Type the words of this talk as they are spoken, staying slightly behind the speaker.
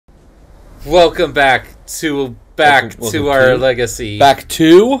Welcome back to our legacy. Back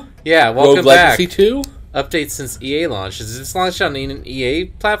to? Yeah, welcome Rogue back. Legacy 2? Update since EA launch. Is this launched on an EA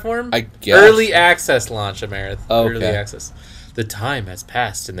platform? I guess. Early access launch, Amarith. Oh, okay. Early access. The time has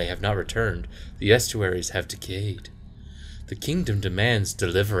passed and they have not returned. The estuaries have decayed. The kingdom demands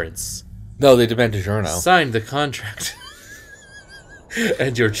deliverance. No, they demand DiGiorno. Sign the contract.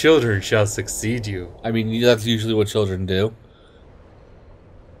 And your children shall succeed you. I mean, that's usually what children do.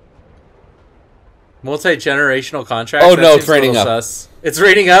 Multi-generational contracts? Oh, That no, seems it's rating a little up. sus. It's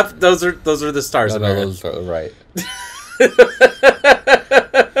rating up? Those are the stars. No, those are right.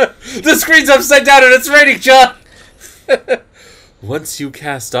 The screen's upside down and it's raining, John! Once you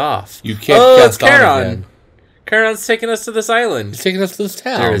cast off... You can't cast on Charon. again. Charon's taking us to this island. He's taking us to this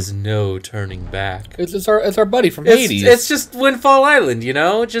town. There is no turning back. It's our buddy from Hades. It's just Windfall Island, you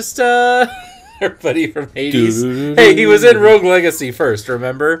know? Just, our buddy from Hades. Hey, he was in Rogue Legacy first,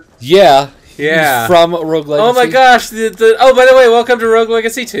 remember? Yeah. Yeah. From Rogue Legacy. Oh my gosh! Oh, by the way, welcome to Rogue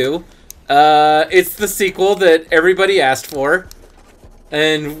Legacy 2. It's the sequel that everybody asked for,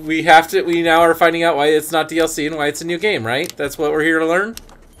 and we now are finding out why it's not DLC and why it's a new game, right? That's what we're here to learn.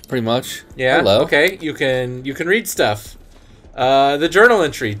 Pretty much. Yeah. Hello. Okay. You can read stuff. The journal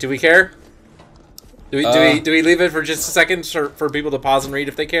entry. Do we care? Do we leave it for just a second for people to pause and read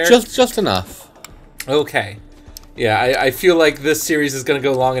if they care? Just enough. Okay. Yeah, I feel like this series is going to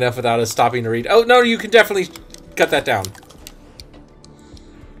go long enough without us stopping to read. Oh, no, you can definitely cut that down.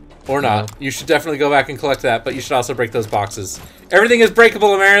 Or not. No. You should definitely go back and collect that, but you should also break those boxes. Everything is breakable,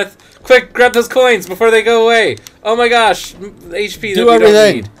 Amarith. Quick, grab those coins before they go away. Oh my gosh, HP that we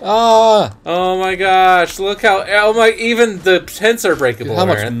don't need. Ah! Oh my gosh, look how... Oh my... Even the tents are breakable, How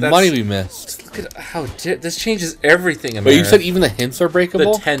much Amarith. money we missed. Look at how... This changes everything, Amarith. But you said even the hints are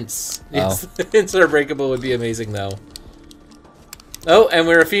breakable? The tents. Oh. Yes, the hints are breakable would be amazing, though. Oh, and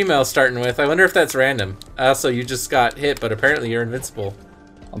we're a female starting with. I wonder if that's random. Also, you just got hit, but apparently you're invincible.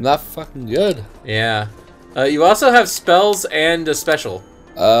 I'm not fucking good. Yeah. You also have spells and a special.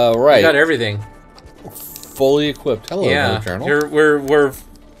 Right. You got everything. Fully equipped. Hello, Yeah. journal. We're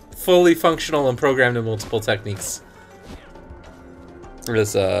fully functional and programmed in multiple techniques.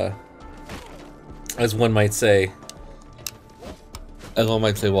 As one might say. As one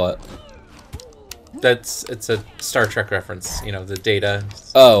might say what? It's a Star Trek reference. You know, the data.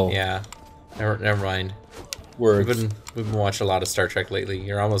 Oh. Yeah. Never mind. Words. We've been watching a lot of Star Trek lately.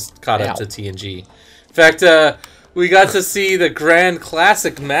 You're almost caught up to TNG. In fact, we got to see the Grand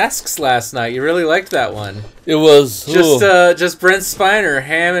Classic Masks last night. You really liked that one. It was just Brent Spiner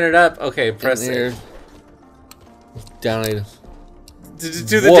hamming it up. Okay, press it. Down a...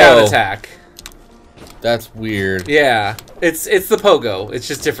 Do the down attack. That's weird. Yeah, it's the pogo. It's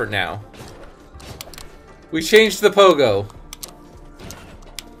just different now. We changed the pogo.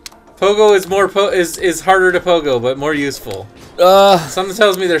 Pogo is is harder to pogo, but more useful. Something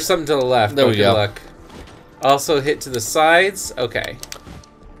tells me there's something to the left. There we go. Good luck. Also hit to the sides. Okay.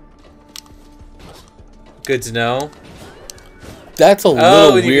 Good to know. That's a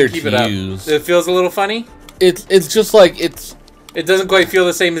little weird to use. It feels a little funny? It's just like It doesn't quite feel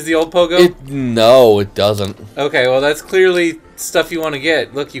the same as the old pogo? No, it doesn't. Okay, well that's clearly stuff you want to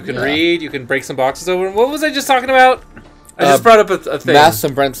get. Look, you can read, you can break some boxes over. What was I just talking about? I just brought up a thing. Masks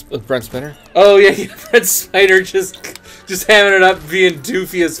and Brent Spinner? Oh yeah, Brent Spiner just hamming it up, being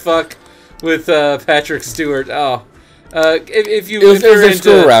doofy as fuck with Patrick Stewart. Oh, if you're a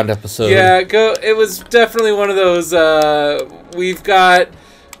screw around episode. Yeah, go. It was definitely one of those. We've got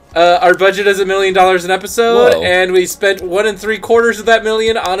our budget is $1 million an episode, and we spent 1 3/4 of that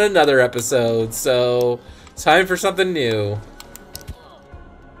million on another episode. So time for something new.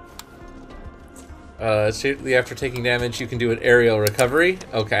 After taking damage, you can do an aerial recovery.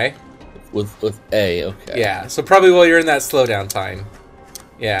 Okay. With A, okay. Yeah, so probably while you're in that slowdown time.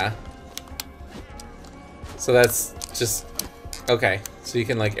 Yeah. So that's just... Okay, so you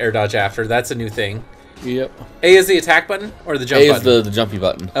can like air dodge after. That's a new thing. Yep. A is the attack button or the jump button? A is the jumpy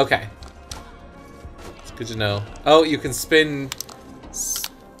button. Okay. It's good to know. Oh, you can spin...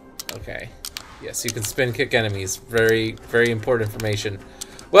 Okay. Yes, you can spin kick enemies. Very, very important information.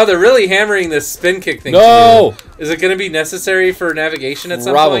 Well, they're really hammering this spin kick thing. No! Is it going to be necessary for navigation at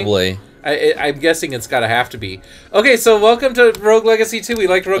some point? Probably. I'm guessing it's got to have to be. Okay, so welcome to Rogue Legacy 2. We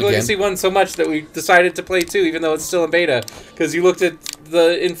liked Rogue Legacy 1 so much that we decided to play 2, even though it's still in beta. Because you looked at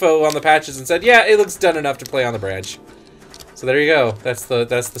the info on the patches and said, yeah, it looks done enough to play on the branch. So there you go. That's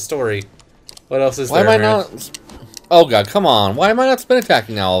the story. What else is there? Why am I not... Oh god, come on. Why am I not spin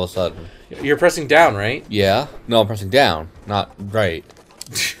attacking now all of a sudden? You're pressing down, right? Yeah. No, I'm pressing down, not right.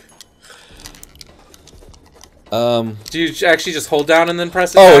 Do you actually just hold down and then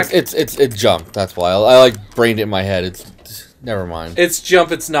press attack? attack? It's jump. That's why I like brained it in my head. It's never mind. It's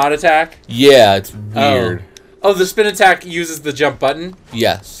jump. It's not attack. Yeah, it's weird. Oh, the spin attack uses the jump button.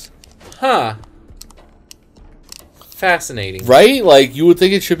 Yes. Huh. Fascinating. Right? Like you would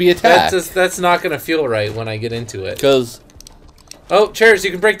think it should be attack. That's not gonna feel right when I get into it. Because. Oh, chairs!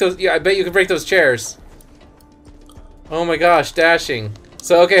 You can break those. Yeah, I bet you can break those chairs. Oh my gosh, dashing.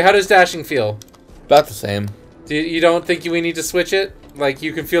 So okay, how does dashing feel? About the same. You don't think we need to switch it? Like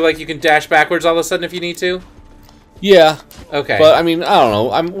you can feel like you can dash backwards all of a sudden if you need to? Yeah. Okay. But I mean, I don't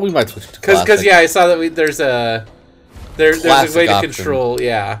know. We might switch it to classic. Because yeah, I saw that there's a way to control.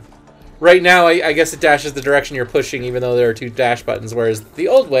 Yeah. Right now, I guess it dashes the direction you're pushing, even though there are 2 dash buttons. Whereas the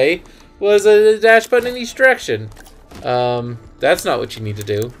old way was a dash button in each direction. That's not what you need to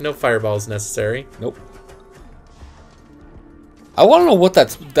do. No fireballs necessary. Nope. I want to know what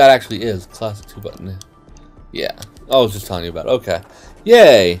that actually is. Classic 2 button. Yeah. I was just telling you about it. Okay.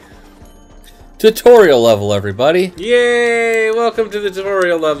 Yay. Tutorial level, everybody. Yay! Welcome to the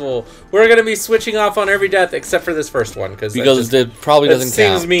tutorial level. We're going to be switching off on every death except for this first one. Because it probably doesn't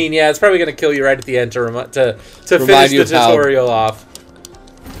count. Seems mean. Yeah, it's probably going to kill you right at the end to finish the tutorial off.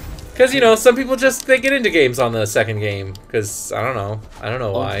 Because, you know, some people they get into games on the second game. Because, I don't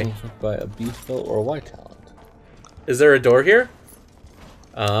know why. By a beast or a white talent. Is there a door here?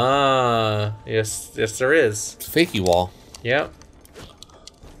 Ah, yes, there is. It's a fakey wall. Yep.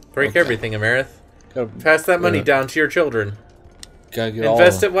 Break everything, Amarith. Pass that money down to your children.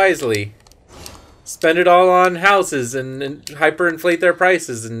 Invest it wisely. Spend it all on houses and hyperinflate their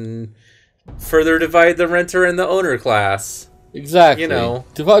prices and further divide the renter and the owner class. Exactly. You know,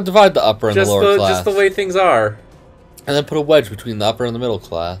 divide the upper and the lower class. Just the way things are. And then put a wedge between the upper and the middle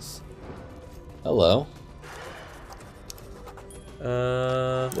class. Hello.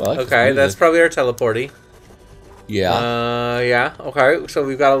 Okay, that's probably our teleporty. Yeah. Yeah. Okay, so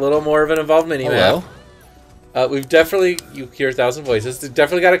we've got a little more of an involved mini-map. Hello. We've definitely... You hear 1,000 voices. We've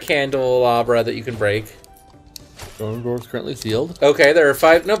definitely got a candelabra that you can break. Door is currently sealed. Okay, there are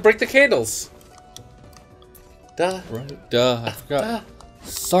 5... No, break the candles. Duh. Right. Duh. I forgot.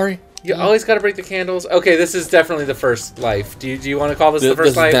 Sorry. You always got to break the candles. Okay, this is definitely the first life. Do you want to call this the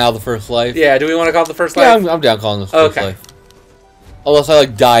first life? This is now the first life? Yeah, do we want to call it the first life? Yeah, I'm down calling this first life. Unless I,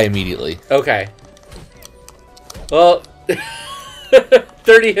 die immediately. Okay. Well,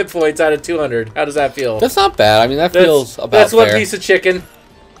 30 hit points out of 200. How does that feel? That's not bad. I mean, that feels about That's fair. one piece of chicken.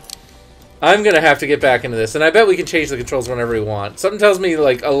 I'm going to have to get back into this, and I bet we can change the controls whenever we want. Something tells me,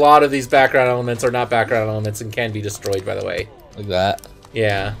 like, a lot of these background elements are not background elements and can be destroyed, by the way. Like that?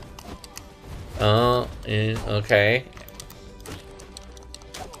 Yeah. Oh, okay.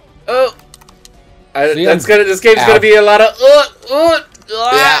 Oh! This game's gonna be a lot of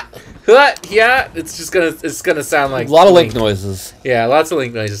yeah. It's gonna sound like a lot of link noises. Yeah, lots of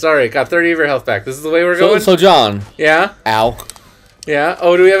link noises. All right, got 30 of your health back. This is the way we're going. So John. Yeah. Ow. Yeah.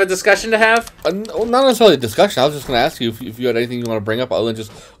 Oh, do we have a discussion to have? Not necessarily a discussion. I was just gonna ask you if you had anything you want to bring up other than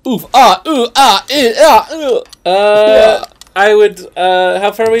just oof ah ooh ah yeah. I would.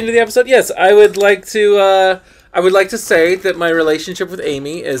 How far are we into the episode? Yes, I would like to. I would like to say that my relationship with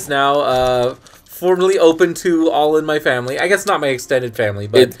Amy is now formally open to all in my family. I guess not my extended family,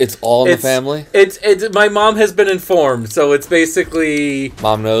 but it's all in the family. It's my mom has been informed, so it's basically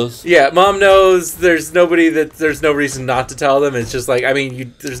mom knows. Yeah, mom knows. There's no reason not to tell them. It's just like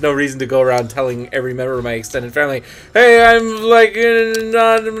there's no reason to go around telling every member of my extended family, hey, I'm like in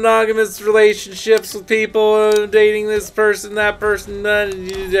non-monogamous relationships with people, dating this person, that person.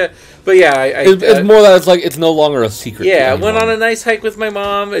 But yeah, it's more that it's no longer a secret. Yeah, I went on a nice hike with my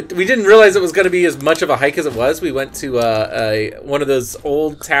mom. We didn't realize it was going to be as much of a hike as it was. We went to one of those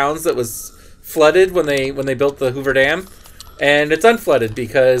old towns that was flooded when they built the Hoover Dam, and it's unflooded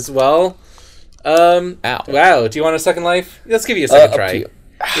because ow. Wow. Do you want a second life? Let's give you a second try.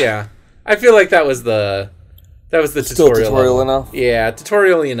 Yeah, I feel like that was the tutorial. Still tutorial enough. Yeah,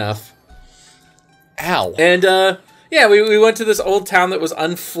 tutorial enough. Ow. And yeah, we went to this old town that was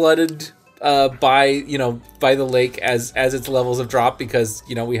unflooded by the lake as its levels have dropped because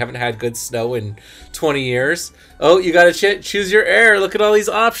we haven't had good snow in 20 years. Oh, you gotta choose your air. Look at all these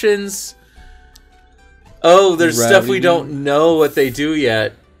options. Oh, there's stuff we don't know what they do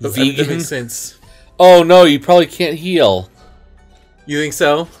yet. Vegan? That makes sense. Oh no, you probably can't heal. You think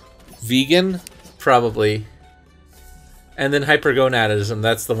so? Vegan? Probably. And then hypergonadism.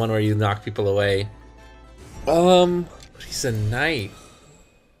 That's the one where you knock people away. But he's a knight.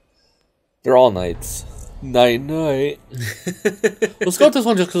 They're all knights. Night. Let's go with this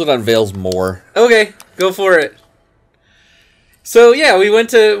one just because it unveils more. Okay, go for it. So yeah, we went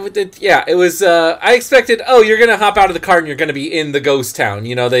to it was I expected, oh, you're gonna hop out of the car and you're gonna be in the ghost town.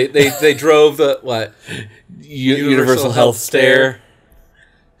 You know, they drove the what Universal Health Stair.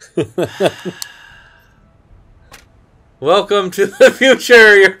 Welcome to the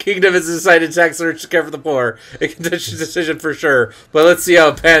future. Your kingdom has decided tax search to care for the poor. A contentious decision for sure, but let's see how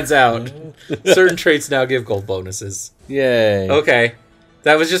it pans out. Certain traits now give gold bonuses. Yay. Okay.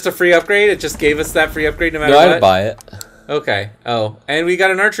 That was just a free upgrade? It just gave us that free upgrade no matter what? No, I had to buy it. Okay. Oh, and we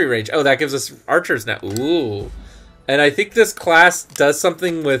got an archery range. Oh, that gives us archers now. Ooh. And I think this class does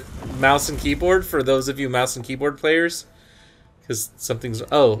something with mouse and keyboard for those of you mouse and keyboard players. Because something's...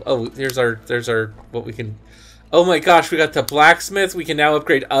 Oh, there's our... What we can... Oh my gosh, we got the blacksmith. We can now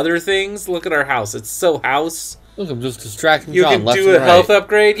upgrade other things. Look at our house. It's so house. Look, I'm just distracting you John can do a health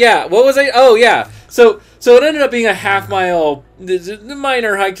upgrade. Yeah. What was I? Oh, yeah. So it ended up being a half-mile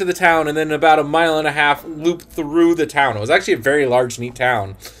minor hike to the town, and then about a mile and a half loop through the town. It was actually a very large, neat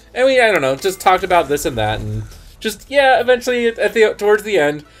town. And I don't know, just talked about this and that, and just eventually towards the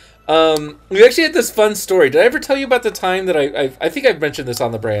end, we actually had this fun story. Did I ever tell you about the time that I think I've mentioned this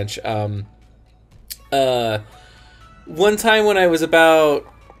on the branch? One time when I was about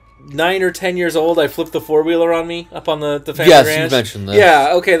 9 or 10 years old, I flipped the four-wheeler on me up on the family ranch. Yes, you mentioned this.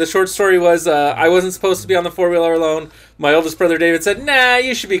 Yeah, okay, the short story was I wasn't supposed to be on the four-wheeler alone. My oldest brother David said, nah,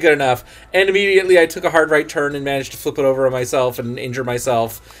 you should be good enough. And immediately I took a hard right turn and managed to flip it over on myself and injure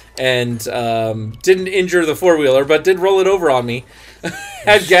myself. And didn't injure the four-wheeler, but did roll it over on me.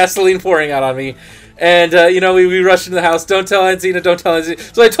 Had gasoline pouring out on me. And, we rushed into the house. Don't tell Aunt Zena, don't tell Aunt Zena.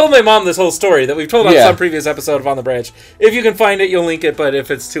 So I told my mom this whole story that we've told on some previous episode of On the Branch. If you can find it, you'll link it, but if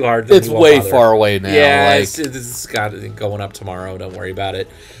it's too hard, then it's way far away now. Yeah, it's got it going up tomorrow. Don't worry about it.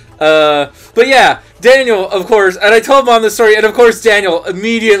 But yeah, Daniel, of course, and I told Mom this story, and of course Daniel,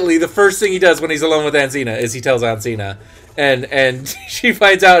 immediately, the first thing he does when he's alone with Aunt Zena is he tells Aunt Zena. And she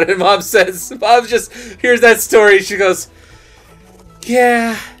finds out, and Mom just hears that story, she goes...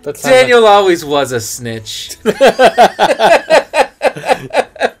 Yeah, Daniel always was a snitch. But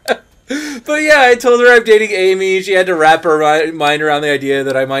yeah, I told her I'm dating Amy. She had to wrap her mind around the idea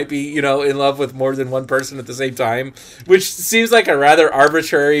that I might be, in love with more than one person at the same time, which seems like a rather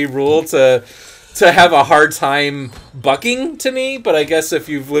arbitrary rule to have a hard time bucking to me. But I guess if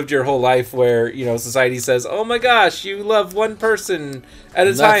you've lived your whole life where, society says, oh my gosh, you love one person at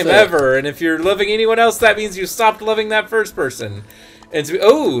a time ever. And if you're loving anyone else, that means you stopped loving that first person. And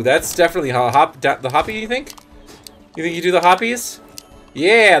that's definitely the hoppy, you think? You think you do the hoppies?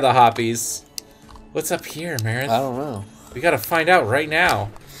 Yeah, the hoppies. What's up here, Amarith? I don't know. We gotta find out right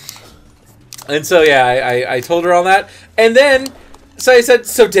now. And so, yeah, I told her all that. And then, so I said,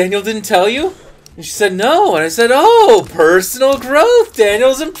 so Daniel didn't tell you? And she said, no. And I said, oh, personal growth.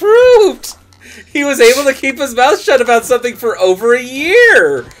 Daniel's improved. He was able to keep his mouth shut about something for over a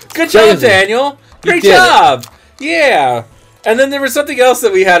year. Good job, Daniel. Great job. Yeah. And then there was something else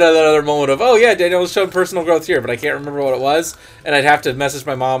that we had another moment of, oh yeah, Daniel was showing personal growth here, but I can't remember what it was. And I'd have to message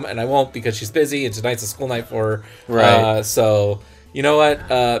my mom, and I won't because she's busy, and tonight's a school night for her. Right. So, you know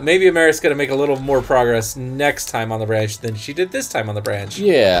what? Maybe Amarith's going to make a little more progress next time on the branch than she did this time on the branch.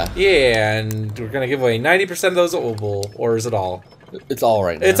 Yeah. Yeah, and we're going to give away 90% of those opal, or is it all? It's all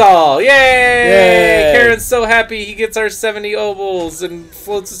right now. It's all. Yay! Yay! Karen's so happy he gets our 70 opals and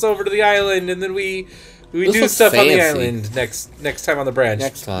floats us over to the island, and then we do stuff on the island next time on the branch.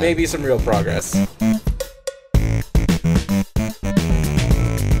 Next time. Maybe some real progress.